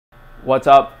What's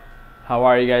up? How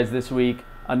are you guys this week?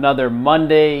 Another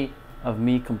Monday of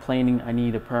me complaining I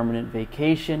need a permanent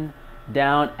vacation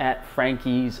down at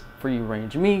Frankie's Free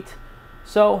Range Meat.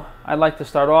 So I'd like to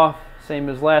start off, same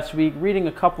as last week, reading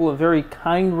a couple of very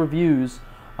kind reviews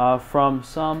from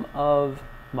some of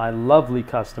my lovely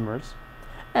customers.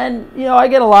 And I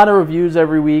get a lot of reviews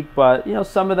every week, but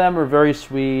some of them are very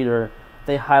sweet, or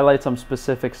they highlight some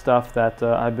specific stuff that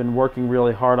I've been working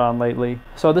really hard on lately.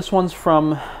 So this one's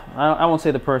from, I won't say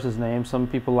the person's name, some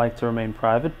people like to remain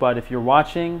private, but if you're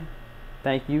watching,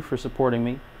 thank you for supporting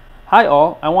me. Hi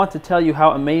all, I want to tell you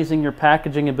how amazing your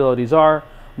packaging abilities are.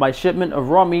 My shipment of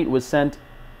raw meat was sent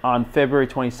on February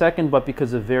 22nd, but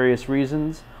because of various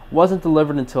reasons, wasn't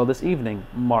delivered until this evening,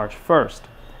 March 1st.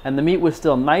 And the meat was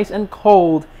still nice and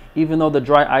cold, even though the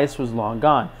dry ice was long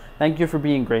gone. Thank you for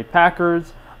being great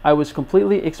packers. I was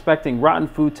completely expecting rotten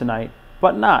food tonight,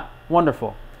 but not.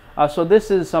 Wonderful. So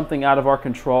this is something out of our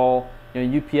control.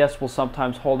 UPS will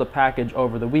sometimes hold a package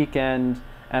over the weekend,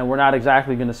 and we're not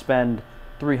exactly going to spend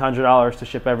 $300 to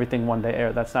ship everything one day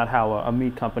air. That's not how a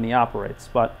meat company operates.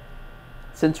 But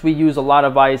since we use a lot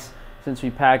of ice, since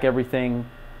we pack everything,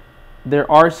 there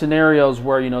are scenarios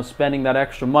where spending that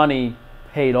extra money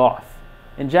paid off.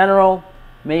 In general,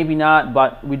 maybe not,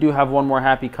 but we do have one more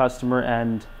happy customer,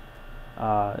 and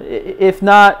if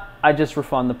not, I just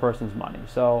refund the person's money.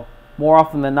 So more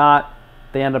often than not,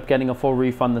 they end up getting a full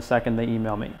refund the second they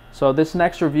email me. So this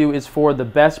next review is for the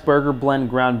Best Burger Blend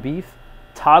ground beef,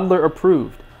 toddler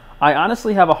approved. I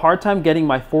honestly have a hard time getting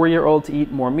my 4-year-old to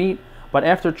eat more meat, but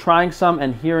after trying some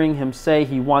and hearing him say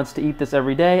he wants to eat this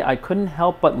every day, I couldn't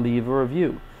help but leave a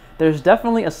review. There's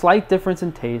definitely a slight difference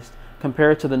in taste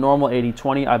compared to the normal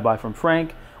 80/20 I buy from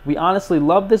Frank. We honestly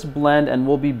love this blend and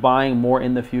will be buying more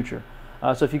in the future.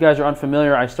 So if you guys are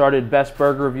unfamiliar, I started Best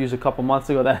Burger Reviews a couple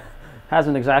months ago. That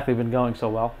hasn't exactly been going so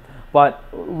well. But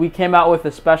we came out with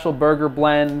a special burger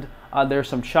blend. There's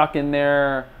some chuck in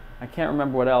there. I can't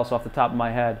remember what else off the top of my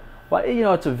head. But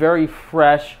it's a very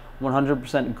fresh,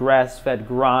 100% grass-fed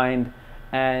grind.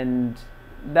 And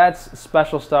that's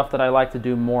special stuff that I like to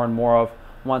do more and more of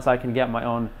once I can get my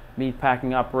own meat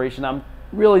packing operation. I'm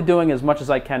really doing as much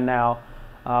as I can now.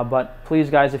 But please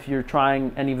guys, if you're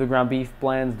trying any of the ground beef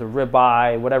blends, the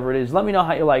ribeye, whatever it is, let me know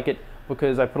how you like it,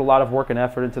 because I put a lot of work and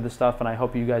effort into this stuff, and I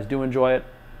hope you guys do enjoy it.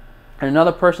 And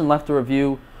another person left a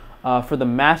review for the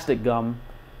mastic gum,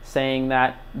 saying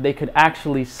that they could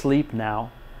actually sleep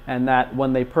now, and that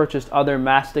when they purchased other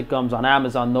mastic gums on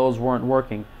Amazon, those weren't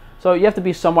working. So you have to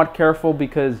be somewhat careful,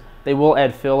 because they will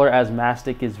add filler, as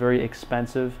mastic is very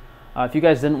expensive. If you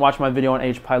guys didn't watch my video on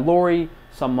H. pylori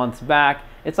some months back,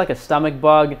 it's like a stomach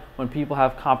bug when people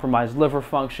have compromised liver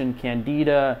function,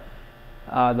 candida.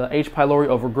 The H. pylori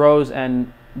overgrows,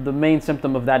 and the main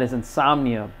symptom of that is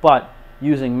insomnia. But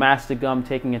using mastic gum,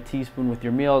 taking a teaspoon with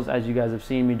your meals, as you guys have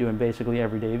seen me doing basically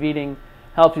every day of eating,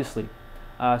 helps you sleep.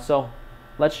 So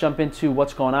let's jump into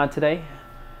what's going on today,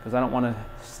 because I don't want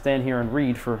to stand here and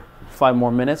read for 5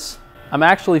 more minutes. I'm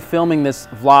actually filming this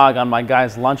vlog on my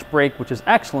guy's lunch break, which is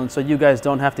excellent, so you guys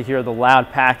don't have to hear the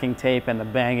loud packing tape and the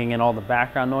banging and all the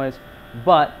background noise.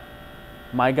 But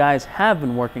my guys have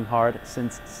been working hard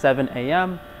since 7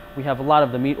 a.m. We have a lot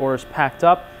of the meat orders packed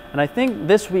up, and I think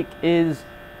this week is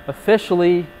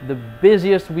officially the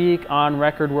busiest week on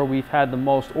record where we've had the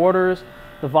most orders.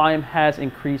 The volume has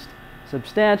increased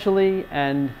substantially,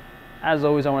 and as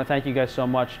always, I want to thank you guys so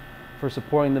much for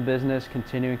supporting the business,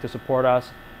 continuing to support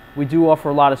us. We do offer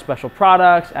a lot of special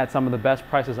products at some of the best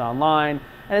prices online,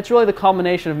 and it's really the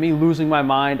culmination of me losing my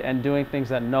mind and doing things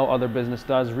that no other business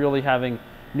does, really having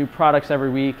new products every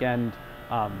week and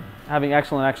having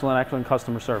excellent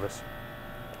customer service.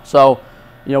 So,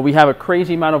 we have a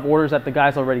crazy amount of orders that the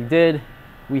guys already did.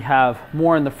 We have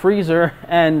more in the freezer,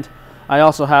 and I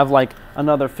also have like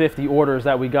another 50 orders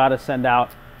that we got to send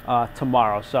out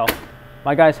tomorrow. So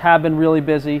my guys have been really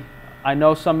busy. I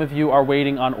know some of you are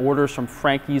waiting on orders from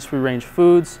Frankie's Free Range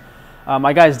Foods.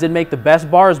 My guys did make the best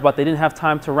bars, but they didn't have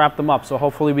time to wrap them up. So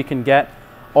hopefully we can get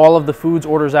all of the foods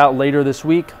orders out later this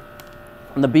week.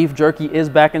 And the beef jerky is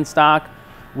back in stock.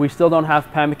 We still don't have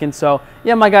pemmican. So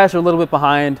yeah, my guys are a little bit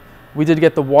behind. We did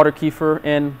get the water kefir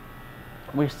in.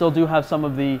 We still do have some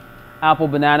of the apple,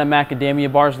 banana,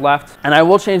 macadamia bars left. And I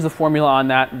will change the formula on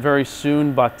that very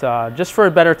soon, but just for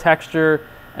a better texture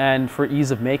and for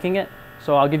ease of making it.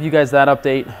 So I'll give you guys that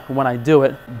update when I do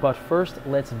it. But first,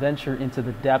 let's venture into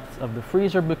the depths of the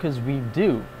freezer, because we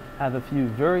do have a few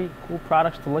very cool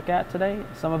products to look at today.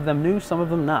 Some of them new, some of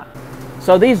them not.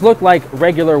 So these look like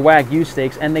regular Wagyu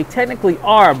steaks, and they technically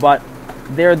are, but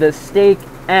they're the steak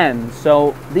ends.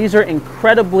 So these are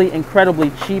incredibly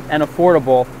cheap and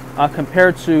affordable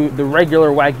compared to the regular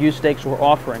Wagyu steaks we're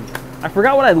offering. I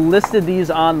forgot what I listed these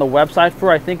on the website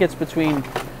for. I think it's between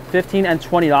 $15 and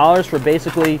 $20 for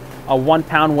basically a 1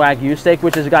 pound Wagyu steak,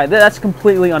 which is, guys, that's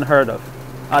completely unheard of.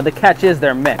 The catch is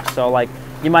they're mixed. So like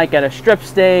you might get a strip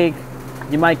steak,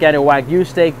 you might get a Wagyu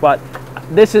steak, but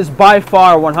this is by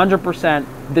far 100%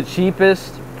 the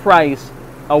cheapest price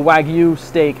a Wagyu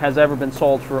steak has ever been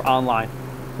sold for online.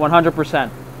 100%.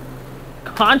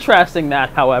 Contrasting that,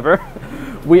 however,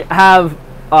 we have,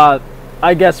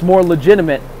 I guess, more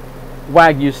legitimate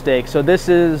Wagyu steak. So this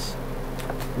is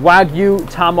Wagyu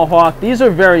Tomahawk. These are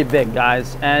very big,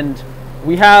 guys, and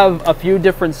we have a few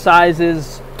different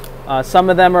sizes. Some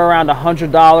of them are around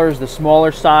 $100, the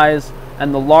smaller size,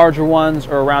 and the larger ones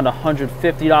are around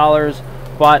 $150.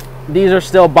 But these are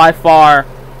still by far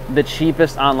the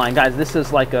cheapest online, guys. This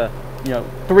is like a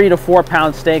 3 to 4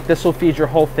 pound steak. This will feed your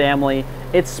whole family.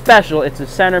 It's special. It's a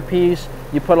centerpiece.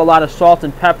 You put a lot of salt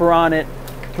and pepper on it,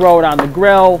 throw it on the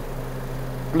grill.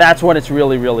 That's what it's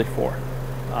really, really for.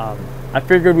 I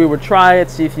figured we would try it,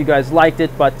 see if you guys liked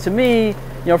it. But to me,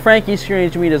 Frankie's Free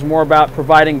Range Meat is more about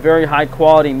providing very high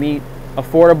quality meat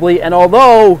affordably. And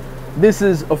although this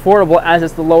is affordable as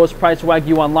it's the lowest price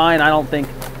Wagyu online, I don't think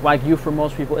Wagyu for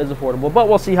most people is affordable, but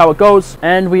we'll see how it goes.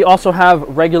 And we also have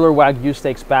regular Wagyu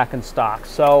steaks back in stock.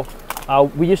 So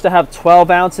we used to have 12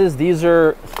 ounces. These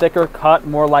are thicker cut,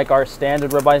 more like our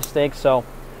standard ribeye steaks. So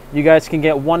you guys can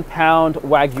get 1 pound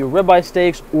Wagyu ribeye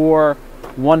steaks or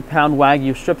 1 pound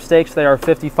Wagyu strip steaks. They are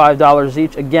 $55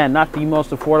 each. Again, not the most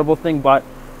affordable thing, but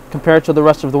compared to the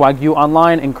rest of the Wagyu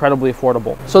online, incredibly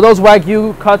affordable. So those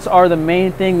Wagyu cuts are the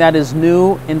main thing that is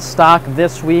new in stock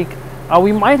this week.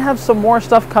 We might have some more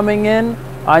stuff coming in.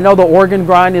 I know the organ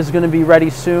grind is going to be ready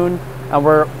soon, and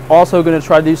we're also going to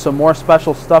try to do some more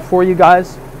special stuff for you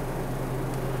guys.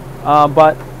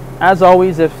 But as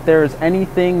always, if there's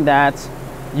anything that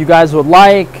you guys would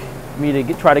like me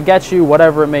to try to get you,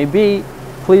 whatever it may be,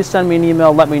 please send me an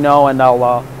email, let me know, and I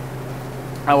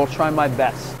will try my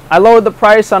best. I lowered the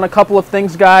price on a couple of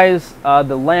things, guys.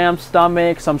 The lamb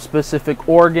stomach, some specific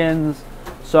organs.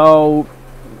 So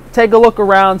take a look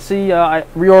around, see. I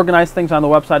reorganized things on the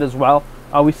website as well.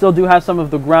 We still do have some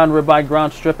of the ground ribeye,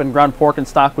 ground strip, and ground pork in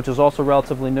stock, which is also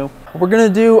relatively new. We're gonna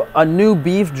do a new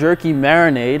beef jerky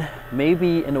marinade.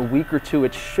 Maybe in a week or two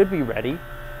it should be ready,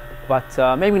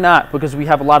 but maybe not, because we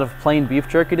have a lot of plain beef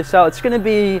jerky to sell. It's gonna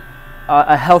be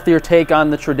a healthier take on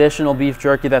the traditional beef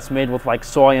jerky that's made with like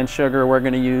soy and sugar. We're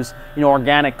going to use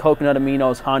organic coconut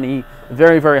aminos, honey,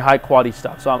 very, very high quality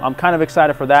stuff. So I'm kind of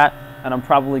excited for that, and I'm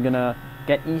probably going to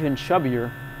get even chubbier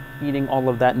eating all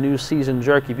of that new seasoned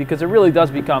jerky, because it really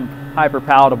does become hyper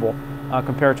palatable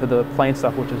compared to the plain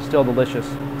stuff, which is still delicious.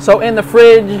 So in the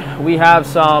fridge we have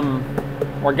some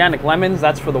organic lemons.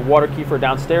 That's for the water kefir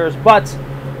downstairs, but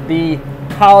the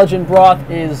collagen broth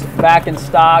is back in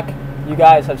stock. You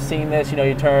guys have seen this, you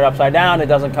turn it upside down, it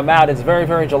doesn't come out. It's very,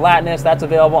 very gelatinous. That's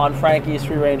available on Frankie's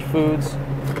Free Range Foods.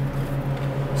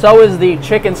 So is the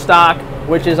chicken stock,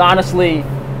 which is honestly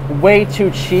way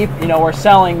too cheap. We're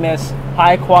selling this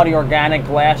high quality organic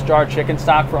glass jar chicken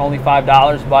stock for only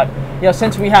 $5, but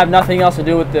since we have nothing else to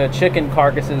do with the chicken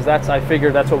carcasses, I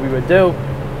figured that's what we would do.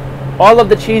 All of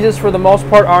the cheeses for the most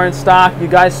part are in stock. You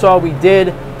guys saw we did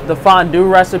the fondue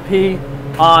recipe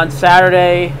on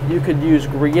Saturday. You could use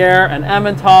Gruyere and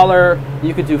Emmentaler.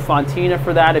 You could do Fontina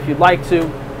for that if you'd like to.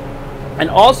 And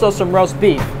also some roast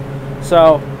beef.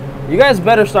 So you guys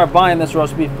better start buying this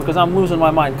roast beef, because I'm losing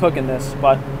my mind cooking this.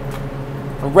 But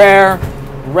rare,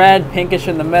 red, pinkish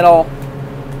in the middle.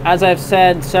 As I've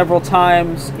said several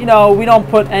times, we don't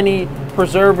put any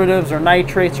preservatives or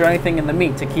nitrates or anything in the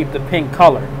meat to keep the pink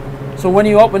color. So when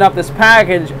you open up this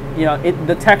package,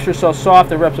 the texture is so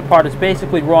soft it rips apart. It's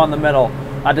basically raw in the middle,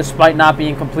 despite not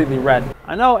being completely red.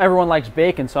 I know everyone likes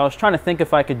bacon, so I was trying to think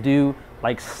if I could do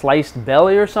like sliced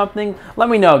belly or something. Let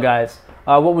me know, guys.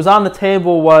 What was on the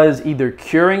table was either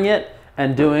curing it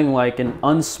and doing like an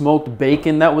unsmoked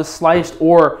bacon that was sliced,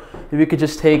 or if you could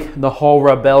just take the whole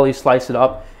raw belly, slice it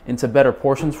up into better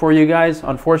portions for you guys.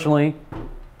 Unfortunately,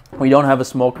 we don't have a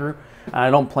smoker.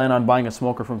 I don't plan on buying a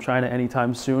smoker from China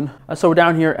anytime soon. So we're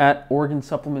down here at Organ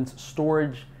Supplements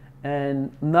Storage,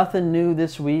 and nothing new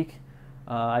this week.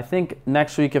 I think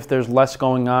next week, if there's less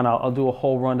going on, I'll do a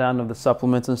whole rundown of the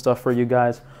supplements and stuff for you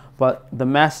guys. But the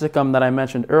Masticum that I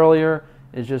mentioned earlier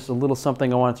is just a little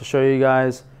something I wanted to show you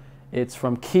guys. It's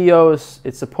from Kios.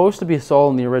 It's supposed to be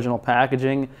sold in the original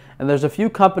packaging, and there's a few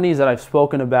companies that I've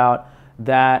spoken about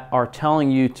that are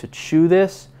telling you to chew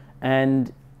this,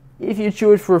 and if you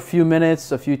chew it for a few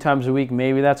minutes, a few times a week,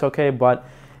 maybe that's okay, but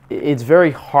it's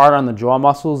very hard on the jaw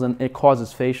muscles and it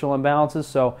causes facial imbalances.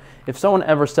 So if someone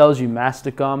ever sells you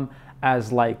mastic gum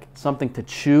as like something to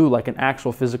chew, like an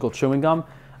actual physical chewing gum,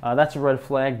 that's a red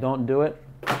flag. Don't do it.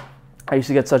 I used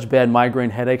to get such bad migraine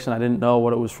headaches and I didn't know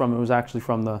what it was from. It was actually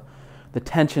from the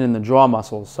tension in the jaw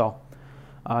muscles. So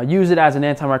use it as an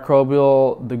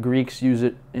antimicrobial. The Greeks use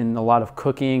it in a lot of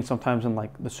cooking. Sometimes in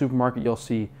like the supermarket you'll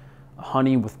see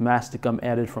honey with mastic gum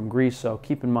added from Greece. So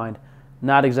keep in mind,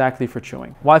 not exactly for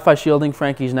chewing. Wi-Fi shielding,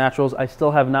 Frankie's Naturals. I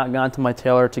still have not gone to my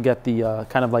tailor to get the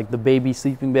kind of like the baby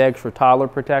sleeping bags for toddler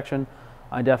protection.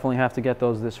 I definitely have to get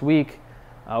those this week.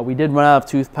 We did run out of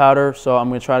tooth powder, so I'm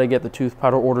going to try to get the tooth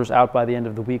powder orders out by the end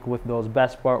of the week with those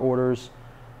Best Bar orders.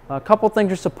 A couple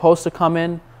things are supposed to come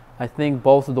in. I think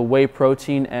both of the whey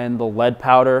protein and the lead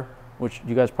powder, which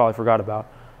you guys probably forgot about.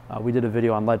 We did a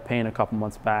video on lead paint a couple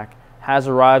months back. Has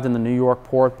arrived in the New York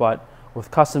port, but with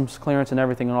customs clearance and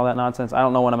everything and all that nonsense, I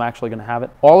don't know when I'm actually going to have it.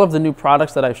 All of the new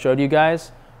products that I've showed you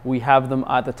guys, we have them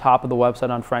at the top of the website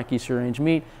on Frankie's Free Range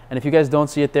Meat. And if you guys don't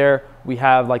see it there, we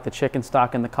have like the chicken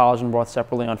stock and the collagen broth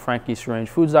separately on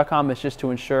frankiesfreerangefoods.com. It's just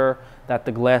to ensure that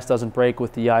the glass doesn't break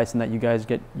with the ice and that you guys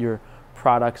get your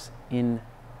products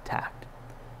intact.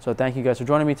 So thank you guys for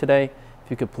joining me today.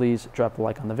 If you could please drop a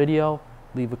like on the video,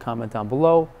 leave a comment down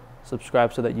below,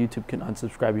 subscribe so that YouTube can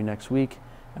unsubscribe you next week,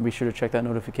 and be sure to check that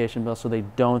notification bell so they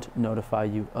don't notify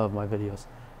you of my videos.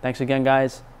 Thanks again,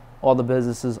 guys. All the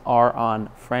businesses are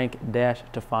on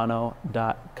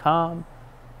frank-tufano.com.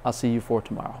 I'll see you for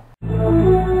tomorrow.